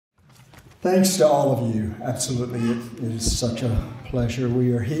Thanks to all of you. Absolutely, it is such a pleasure.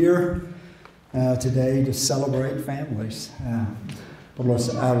 We are here today to celebrate families. Por los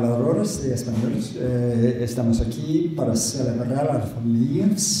habladores de español, estamos aquí para celebrar a las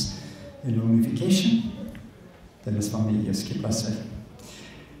familias en la unificación de las familias. Qué placer.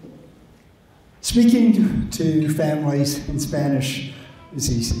 Speaking to families in Spanish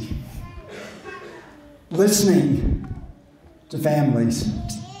is easy. Listening to families,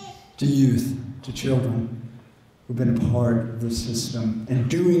 to youth, to children who've been a part of the system, and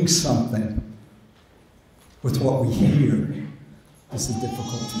doing something with what we hear is the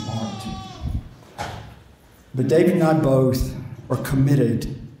difficult part. But David and I both are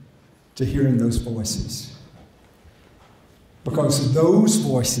committed to hearing those voices. Because those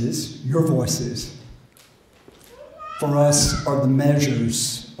voices, your voices, for us are the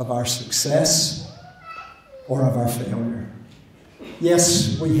measures of our success or of our failure.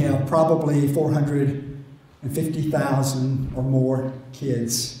 Yes, we have probably 450,000 or more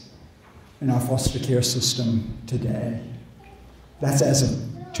kids in our foster care system today. That's as of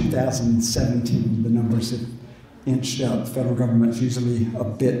 2017. The numbers have inched up. The federal government's usually a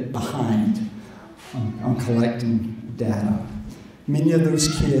bit behind on collecting data. Many of those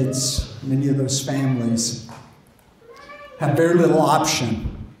kids, many of those families have very little option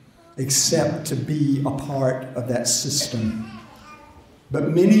except to be a part of that system.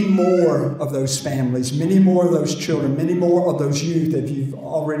 But many more of those families, many more of those children, many more of those youth, as you've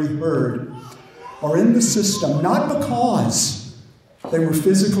already heard, are in the system not because they were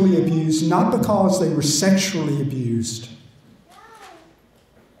physically abused, not because they were sexually abused,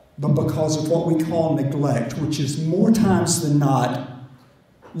 but because of what we call neglect, which is more times than not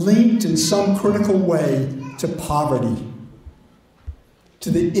linked in some critical way to poverty,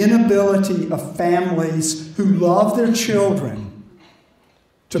 to the inability of families who love their children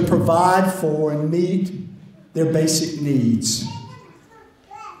to provide for and meet their basic needs.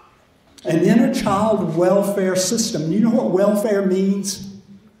 And in a child welfare system, you know what welfare means?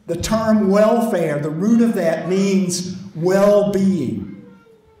 The term welfare, the root of that means well-being.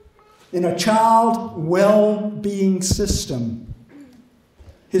 In a child well-being system,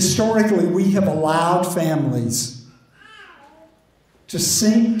 historically we have allowed families to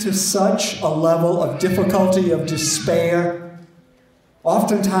sink to such a level of difficulty, of despair,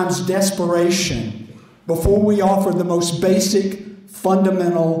 oftentimes desperation, before we offer the most basic,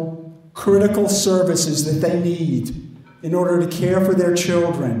 fundamental, critical services that they need in order to care for their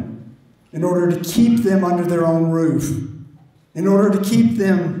children, in order to keep them under their own roof, in order to keep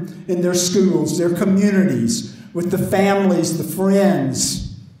them in their schools, their communities, with the families, the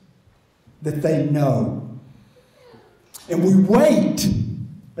friends that they know. And we wait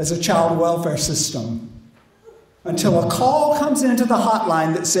as a child welfare system until a call comes into the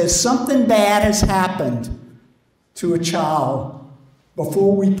hotline that says something bad has happened to a child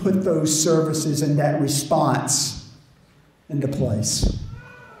before we put those services and that response into place.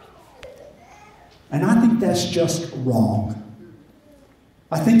 And I think that's just wrong.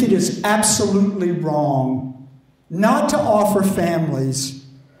 I think it is absolutely wrong not to offer families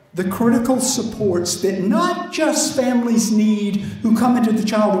the critical supports that not just families need who come into the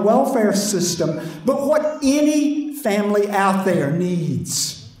child welfare system, but what any family out there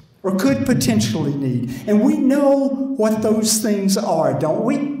needs or could potentially need. And we know what those things are, don't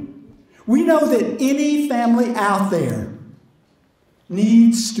we? We know that any family out there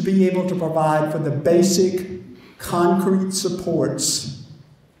needs to be able to provide for the basic, concrete supports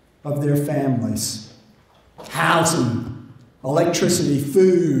of their families. Housing, electricity,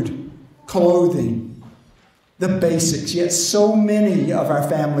 food, clothing, the basics. Yet so many of our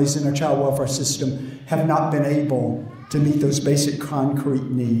families in our child welfare system have not been able to meet those basic concrete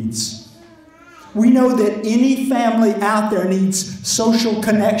needs. We know that any family out there needs social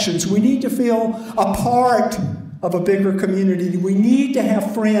connections. We need to feel a part of a bigger community. We need to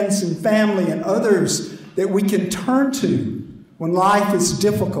have friends and family and others that we can turn to when life is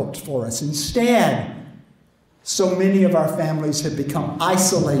difficult for us. Instead, so many of our families have become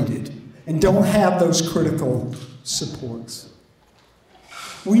isolated and don't have those critical supports.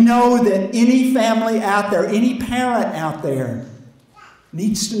 We know that any family out there, any parent out there,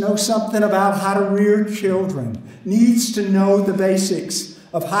 needs to know something about how to rear children, needs to know the basics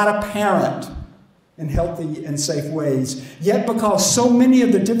of how to parent in healthy and safe ways. Yet because so many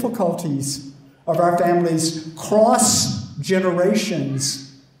of the difficulties of our families cross generations,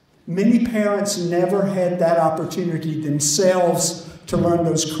 many parents never had that opportunity themselves to learn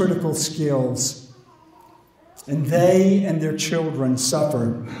those critical skills. And they and their children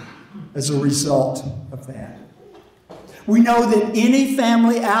suffer as a result of that. We know that any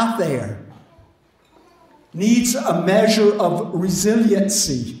family out there needs a measure of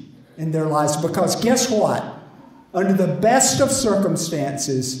resiliency in their lives, because guess what? Under the best of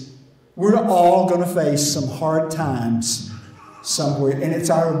circumstances, we're all going to face some hard times somewhere. And it's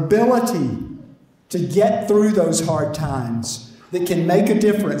our ability to get through those hard times that can make a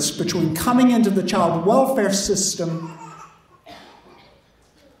difference between coming into the child welfare system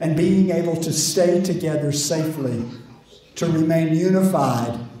and being able to stay together safely, to remain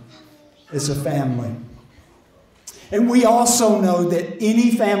unified as a family. And we also know that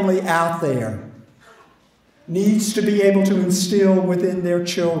any family out there needs to be able to instill within their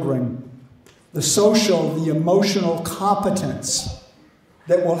children the social, the emotional competence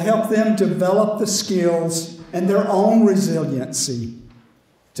that will help them develop the skills and their own resiliency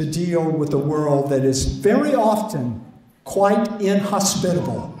to deal with a world that is very often quite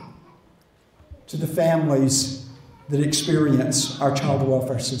inhospitable to the families that experience our child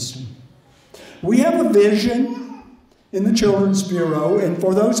welfare system. We have a vision in the Children's Bureau, and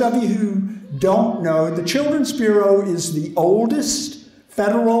for those of you who don't know, the Children's Bureau is the oldest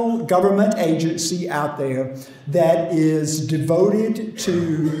federal government agency out there that is devoted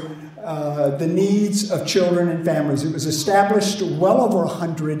to the needs of children and families. It was established well over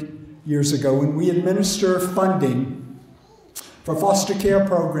 100 years ago, and we administer funding for foster care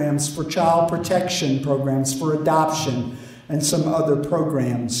programs, for child protection programs, for adoption, and some other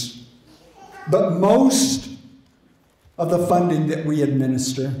programs. But most of the funding that we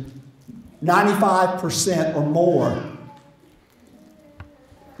administer, 95% or more,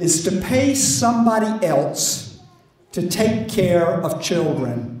 is to pay somebody else to take care of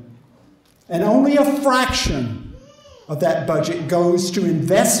children. And only a fraction of that budget goes to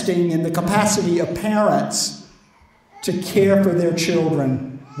investing in the capacity of parents to care for their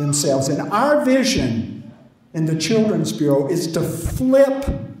children themselves. And our vision in the Children's Bureau is to flip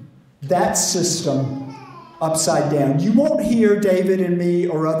that system upside down. You won't hear David and me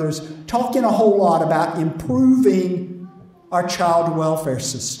or others talking a whole lot about improving our child welfare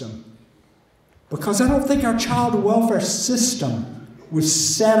system, because I don't think our child welfare system was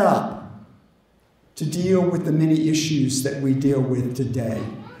set up to deal with the many issues that we deal with today.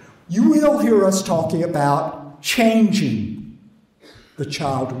 You will hear us talking about changing the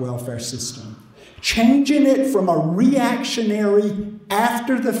child welfare system, changing it from a reactionary,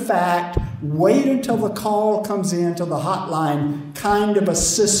 after the fact, wait until the call comes in to the hotline kind of a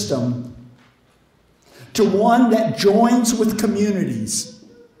system, to one that joins with communities,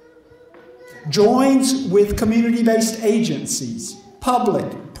 joins with community-based agencies,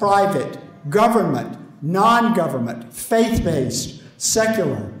 public, private, government, non-government, faith-based,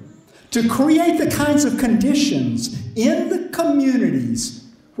 secular, to create the kinds of conditions in the communities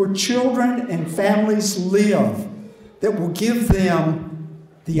where children and families live that will give them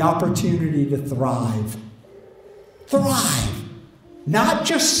the opportunity to thrive. Thrive. Not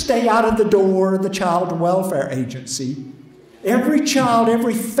just stay out of the door of the child welfare agency. Every child,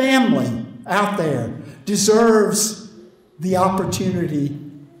 every family out there deserves the opportunity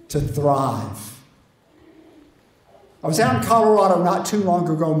to thrive. I was out in Colorado not too long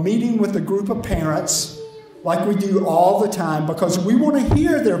ago meeting with a group of parents like we do all the time, because we want to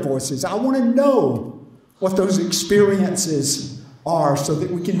hear their voices. I want to know what those experiences are so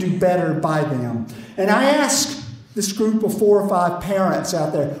that we can do better by them. And I asked this group of 4 or 5 parents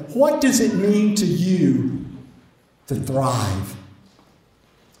out there, what does it mean to you to thrive?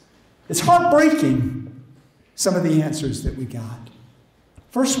 It's heartbreaking, some of the answers that we got.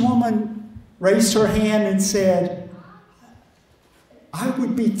 First woman raised her hand and said, I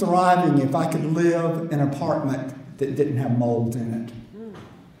would be thriving if I could live in an apartment that didn't have mold in it.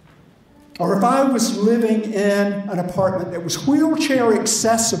 Or if I was living in an apartment that was wheelchair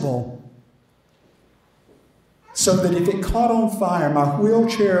accessible, so that if it caught on fire, my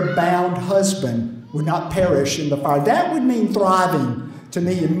wheelchair-bound husband would not perish in the fire. That would mean thriving to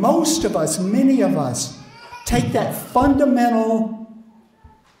me. And most of us, many of us, take that fundamental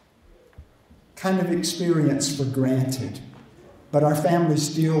kind of experience for granted. But our families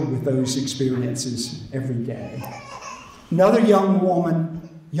deal with those experiences every day. Another young woman,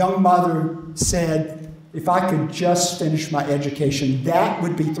 young mother, said, if I could just finish my education, that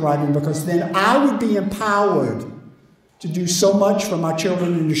would be thriving, because then I would be empowered to do so much for my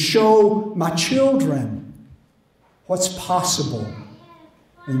children and to show my children what's possible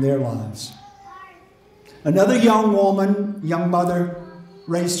in their lives. Another young woman, young mother,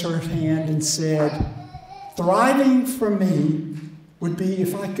 raised her hand and said, thriving for me would be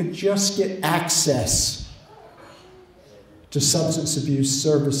if I could just get access to substance abuse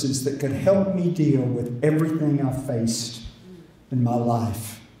services that could help me deal with everything I've faced in my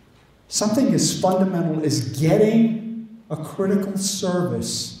life something as fundamental as getting a critical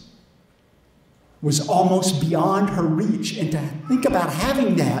service was almost beyond her reach. And to think about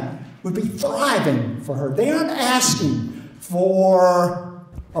having that would be thriving for her. They aren't asking for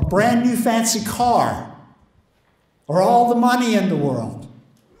a brand new fancy car or all the money in the world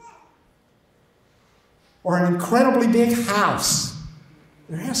or an incredibly big house.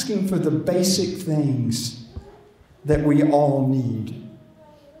 They're asking for the basic things that we all need.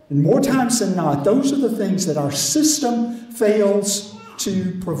 And more times than not, those are the things that our system fails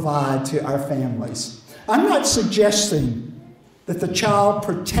to provide to our families. I'm not suggesting that the Child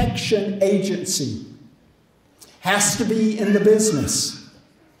Protection Agency has to be in the business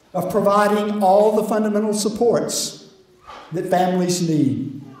of providing all the fundamental supports that families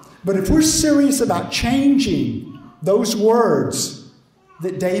need. But if we're serious about changing those words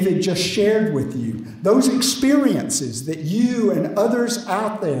that David just shared with you, those experiences that you and others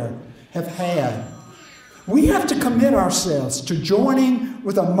out there have had, we have to commit ourselves to joining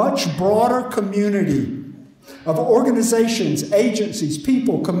with a much broader community of organizations, agencies,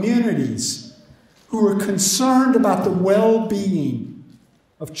 people, communities who are concerned about the well-being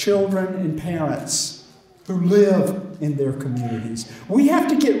of children and parents who live in their communities. We have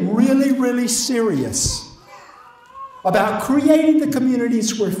to get really, really serious about creating the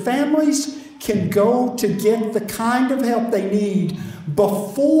communities where families can go to get the kind of help they need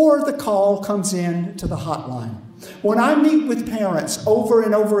before the call comes in to the hotline. When I meet with parents over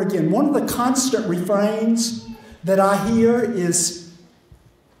and over again, one of the constant refrains that I hear is,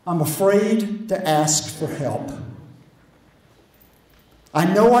 "I'm afraid to ask for help. I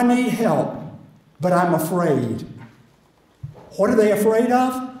know I need help, but I'm afraid." What are they afraid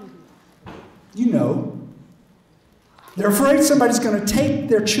of? You know. They're afraid somebody's going to take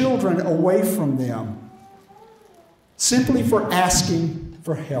their children away from them simply for asking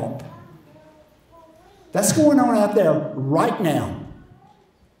for help. That's going on out there right now.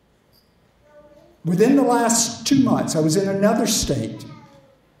 Within the last 2 months, I was in another state,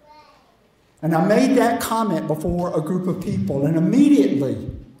 and I made that comment before a group of people, and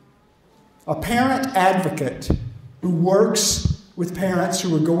immediately a parent advocate who works with parents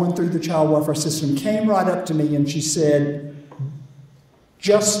who are going through the child welfare system came right up to me and she said,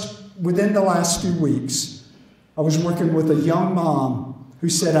 just within the last few weeks, I was working with a young mom who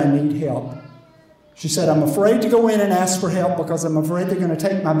said, "I need help." She said, "I'm afraid to go in and ask for help because I'm afraid they're going to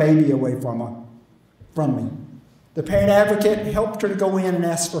take my baby away from me." The parent advocate helped her to go in and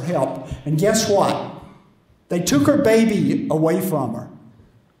ask for help. And guess what? They took her baby away from her.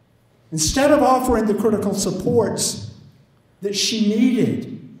 Instead of offering the critical supports that she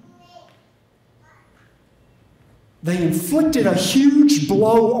needed, they inflicted a huge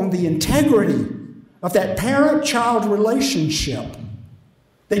blow on the integrity of that parent-child relationship.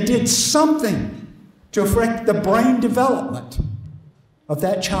 They did something to affect the brain development of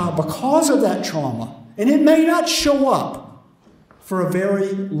that child because of that trauma. And it may not show up for a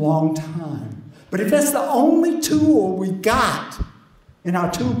very long time. But if that's the only tool we got in our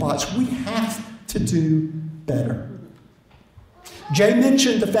toolbox, we have to do better. Jay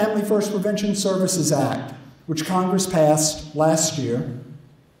mentioned the Family First Prevention Services Act, which Congress passed last year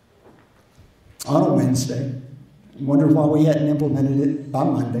on a Wednesday. I wonder why we hadn't implemented it by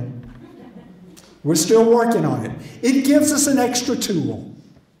Monday. We're still working on it. It gives us an extra tool.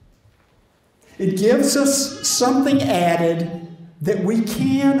 It gives us something added that we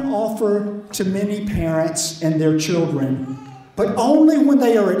can offer to many parents and their children, but only when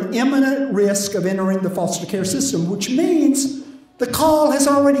they are at imminent risk of entering the foster care system, which means the call has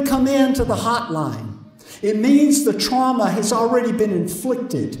already come in to the hotline. It means the trauma has already been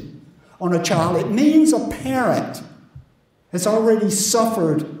inflicted on a child. It means a parent has already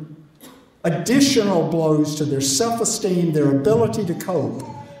suffered additional blows to their self-esteem, their ability to cope,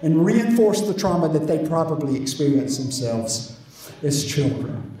 and reinforce the trauma that they probably experienced themselves as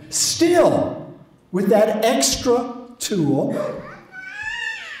children. Still, with that extra tool,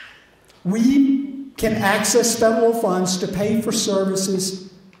 we can access federal funds to pay for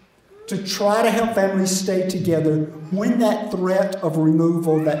services to try to help families stay together when that threat of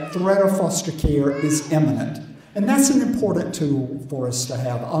removal, that threat of foster care is imminent. And that's an important tool for us to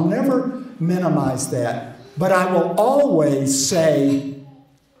have. I'll never minimize that, but I will always say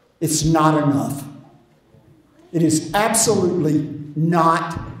it's not enough. It is absolutely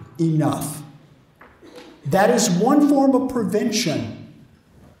not enough. That is one form of prevention.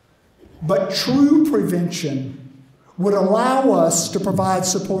 But true prevention would allow us to provide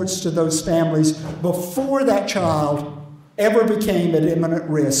supports to those families before that child ever became at imminent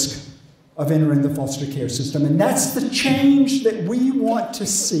risk of entering the foster care system. And that's the change that we want to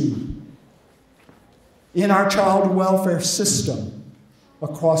see in our child welfare system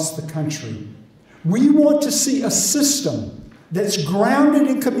across the country. We want to see a system that's grounded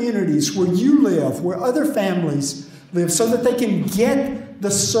in communities where you live, where other families live, so that they can get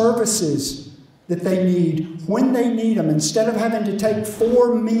the services that they need when they need them, instead of having to take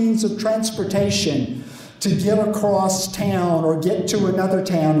 4 means of transportation to get across town or get to another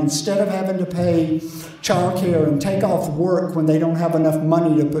town, instead of having to pay childcare and take off work when they don't have enough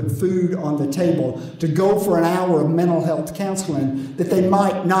money to put food on the table, to go for an hour of mental health counseling that they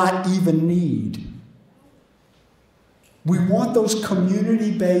might not even need. We want those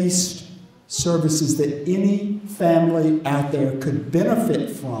community-based services that any family out there could benefit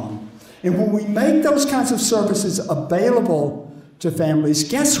from. And when we make those kinds of services available to families,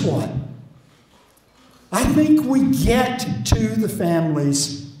 guess what? I think we get to the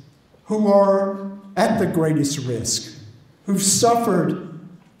families who are at the greatest risk, who've suffered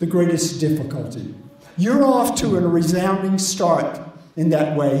the greatest difficulty. You're off to a resounding start in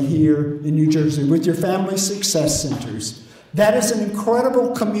that way here in New Jersey with your family success centers. That is an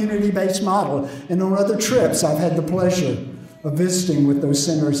incredible community-based model. And on other trips, I've had the pleasure of visiting with those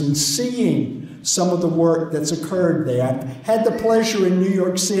centers and seeing some of the work that's occurred there. I've had the pleasure in New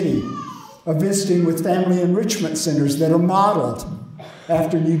York City of visiting with family enrichment centers that are modeled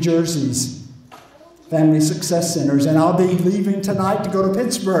after New Jersey's family success centers. And I'll be leaving tonight to go to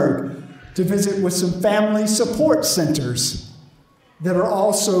Pittsburgh to visit with some family support centers that are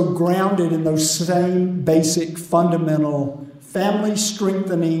also grounded in those same basic, fundamental,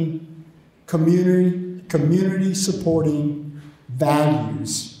 family-strengthening, community-supporting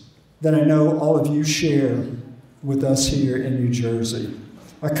values that I know all of you share with us here in New Jersey.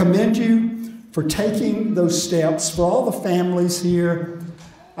 I commend you for taking those steps. For all the families here,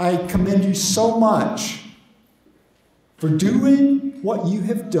 I commend you so much for doing what you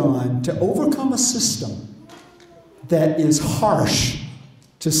have done to overcome a system that is harsh,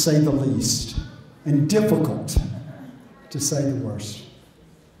 to say the least, and difficult, to say the worst.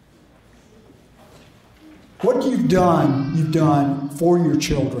 What you've done for your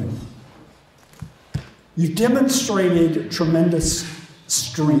children. You've demonstrated tremendous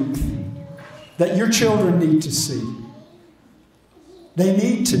strength that your children need to see. They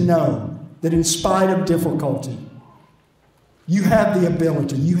need to know that in spite of difficulty, you have the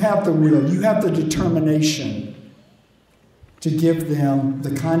ability, you have the will, you have the determination to give them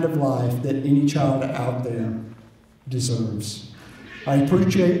the kind of life that any child out there deserves. I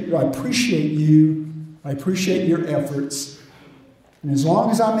appreciate you. I appreciate your efforts. And as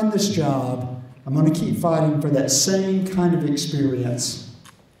long as I'm in this job, I'm going to keep fighting for that same kind of experience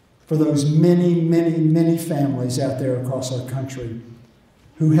for those many, many, many families out there across our country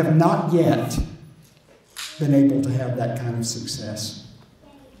who have not yet been able to have that kind of success.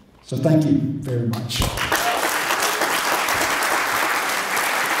 So thank you very much.